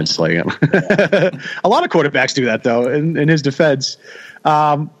ever since. Like a lot of quarterbacks do that, though. In his defense,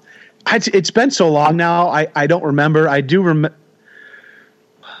 it's been so long now. I don't remember. I do remember.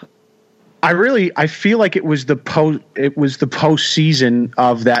 I feel like it was the postseason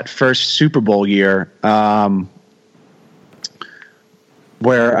of that first Super Bowl year.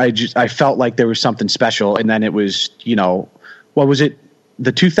 where I felt like there was something special. And then it was, what was it?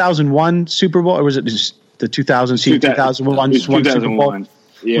 The 2001 Super Bowl, or was it just the 2001 Super Bowl?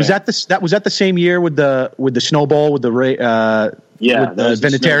 Yeah. Was that the same year with the snowball with the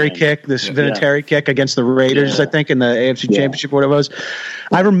Vinatieri kick, Vinatieri kick against the Raiders, I think, in the AFC Championship, or whatever it was.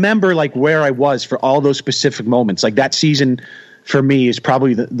 I remember like where I was for all those specific moments. Like that season for me is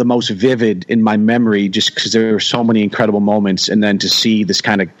probably the most vivid in my memory, just because there were so many incredible moments. And then to see this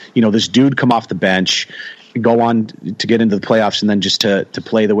kind of, this dude come off the bench, go on to get into the playoffs, and then just to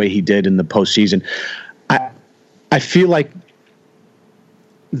play the way he did in the postseason. I feel like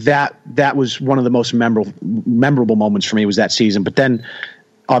that was one of the most memorable moments for me, was that season. But then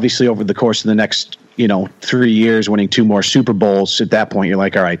obviously over the course of the next 3 years, winning 2 more Super Bowls, at that point you're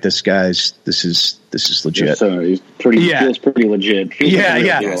like, all right, this is legit. So he's feels pretty legit. Feels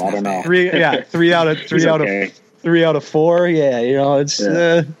I don't know. Three out of 4. It's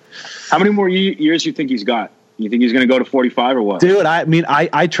how many more years you think he's got? You think he's going to go to 45 or what? Dude, I mean,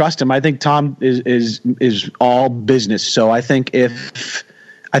 I trust him. I think Tom is all business. So I think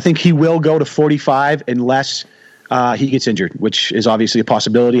he will go to 45 unless he gets injured, which is obviously a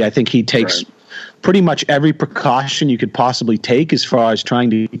possibility. I think he takes pretty much every precaution you could possibly take as far as trying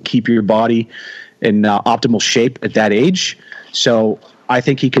to keep your body in optimal shape at that age. So I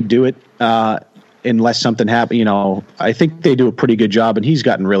think he could do it unless something happens. I think they do a pretty good job, and he's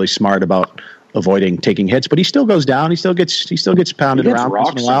gotten really smart about avoiding taking hits, but he still goes down. He still gets pounded around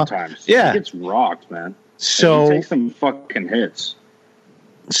once in a while. Sometimes. Yeah, he gets rocked, man. So he takes some fucking hits.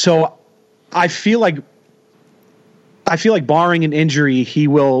 So I feel like barring an injury, he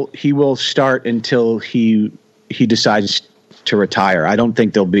will start until he decides to retire. I don't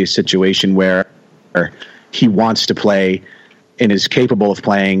think there'll be a situation where he wants to play and is capable of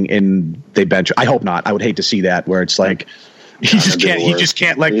playing and they bench. I hope not. I would hate to see that, where it's like he just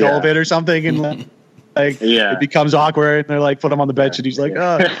can't let go of it or something, and it becomes awkward, and they're like, put him on the bench, and he's like,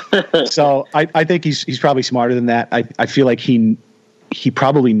 oh. So I think he's probably smarter than that. I feel like he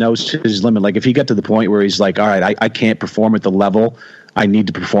probably knows his limit. Like if he got to the point where he's like, all right, I can't perform at the level I need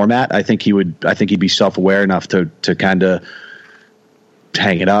to perform at, I think he'd be self-aware enough to kind of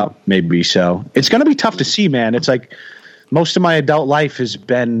hang it up, maybe. So it's going to be tough to see, man. It's like most of my adult life has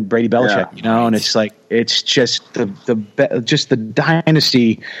been Brady Belichick, and it's like, it's just the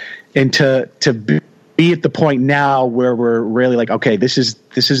dynasty, and to be at the point now where we're really like, okay, this is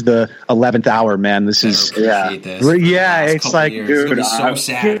the 11th hour, man. This is it's like, dude, it's gonna be so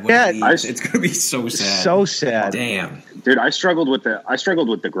sad. It's gonna be so sad. So sad. Damn, dude, I struggled with the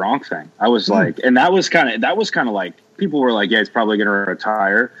Gronk thing. I was like, and that was kind of like, people were like, yeah, he's probably gonna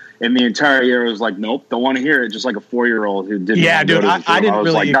retire. And the entire year was like, nope, don't want to hear it. Just like a 4-year-old who didn't. Yeah, dude, I didn't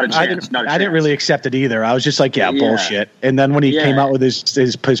really accept it either. I was just like, bullshit. And then when he came out with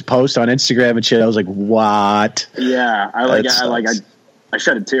his post on Instagram and shit, I was like, what? Yeah, I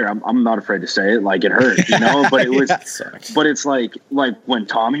shed a tear. I'm not afraid to say it. Like, it hurt, But it was, but it's like when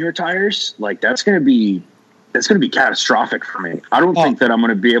Tommy retires, like that's gonna be catastrophic for me. I don't think that I'm going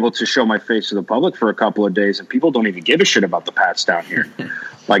to be able to show my face to the public for a couple of days, and people don't even give a shit about the Pats down here.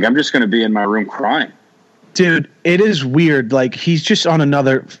 Like, I'm just going to be in my room crying. Dude, it is weird. Like, he's just on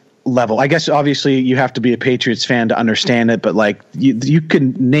another level. I guess obviously you have to be a Patriots fan to understand it, but like you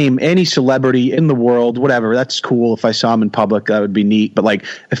can name any celebrity in the world, whatever. That's cool. If I saw him in public, that would be neat. But like,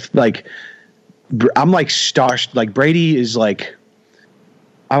 if like I'm like like Brady is like,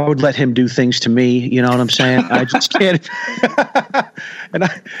 I would let him do things to me. You know what I'm saying? I just can't.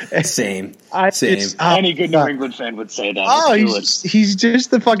 Same. Any good New England fan would say that. Oh, he's just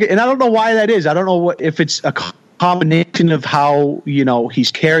the fucking. And I don't know why that is. I don't know if it's a combination of how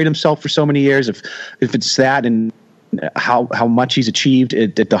he's carried himself for so many years. If it's that, and how much he's achieved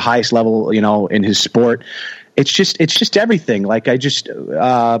at the highest level, in his sport. It's just everything. Like, I just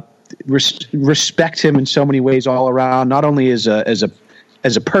respect him in so many ways all around. Not only as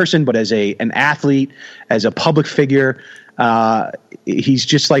a person, but as an athlete, as a public figure. He's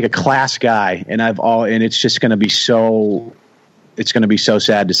just like a class guy, and it's just going to be so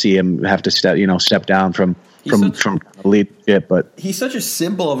sad to see him have to step down from leadership. But he's such a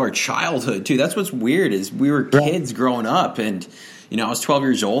symbol of our childhood too. That's what's weird, is we were kids growing up, and I was 12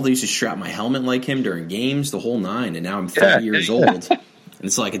 years old. I used to strap my helmet like him during games, the whole nine, and now I'm 30 years old. And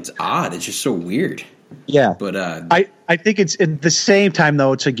it's like, it's odd. It's just so weird. Yeah, but I think it's at the same time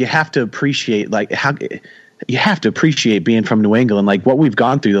though. It's like you have to appreciate being from New England. Like, what we've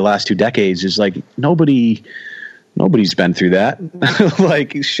gone through the last 2 decades is like nobody's been through that.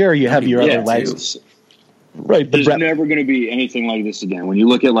 Like, sure, you have your other legs, right? There's never going to be anything like this again. When you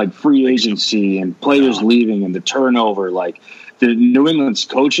look at like free agency and players leaving and the turnover, like the New England's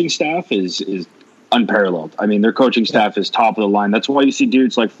coaching staff is unparalleled. I mean, their coaching staff is top of the line. That's why you see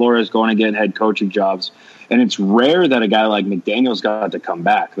dudes like Flores going to get head coaching jobs. And it's rare that a guy like McDaniels got to come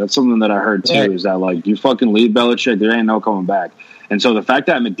back. That's something that I heard too, is that like, you fucking leave Belichick, there ain't no coming back. And so the fact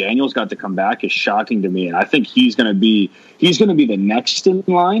that McDaniels got to come back is shocking to me. And I think he's going to be the next in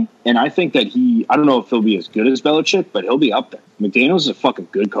line. And I think that I don't know if he'll be as good as Belichick, but he'll be up there. McDaniels is a fucking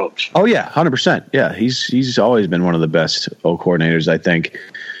good coach. Oh yeah, 100%. Yeah, he's always been one of the best O coordinators, I think.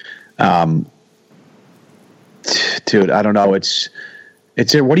 Dude, I don't know. What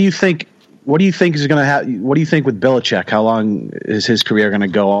do you think? What do you think is going to happen? What do you think with Belichick? How long is his career going to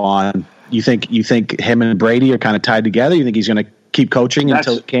go on? You think him and Brady are kind of tied together? You think he's going to keep coaching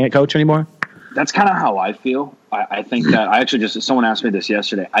until he can't coach anymore? That's kind of how I feel. I think that someone asked me this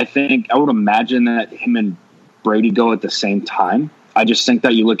yesterday. I would imagine that him and Brady go at the same time. I just think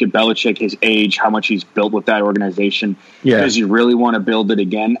that you look at Belichick, his age, how much he's built with that organization. Yeah. Does he really want to build it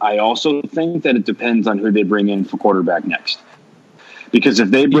again? I also think that it depends on who they bring in for quarterback next. Because if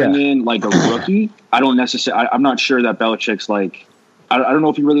they bring in like a rookie, I'm not sure that Belichick's like, I don't know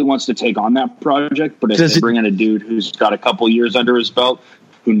if he really wants to take on that project, but if they bring in a dude who's got a couple years under his belt,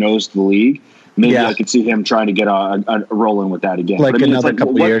 who knows the league, maybe I could see him trying to get a roll in with that again. Like another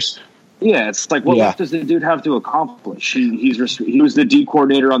couple years. Yeah, it's like, what left does the dude have to accomplish? He was the D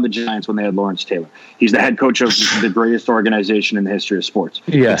coordinator on the Giants when they had Lawrence Taylor. He's the head coach of the greatest organization in the history of sports.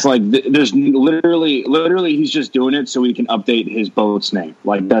 Yeah. It's like there's literally he's just doing it so he can update his boat's name.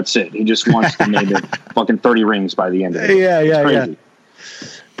 Like, that's it. He just wants to name it fucking 30 rings by the end of it. Yeah.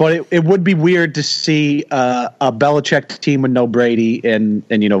 But it would be weird to see a Belichick team with no Brady and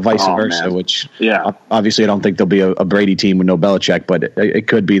vice versa, man. Which obviously I don't think there'll be a Brady team with no Belichick, but it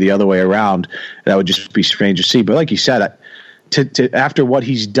could be the other way around. That would just be strange to see. But like you said, to after what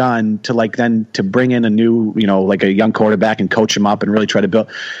he's done, to bring in a new, like a young quarterback and coach him up and really try to build,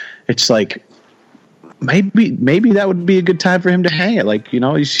 it's like maybe that would be a good time for him to hang it. Like,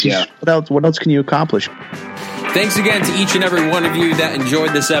 what else can you accomplish? Thanks again to each and every one of you that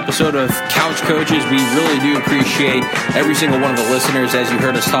enjoyed this episode of Couch Coaches. We really do appreciate every single one of the listeners, as you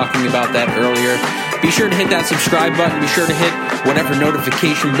heard us talking about that earlier. Be sure to hit that subscribe button. Be sure to hit whatever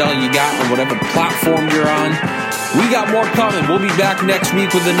notification bell you got on whatever platform you're on. We got more coming. We'll be back next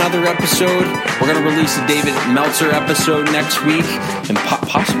week with another episode. We're going to release a David Meltzer episode next week and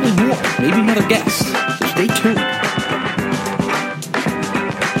possibly more. Maybe another guest. So stay tuned.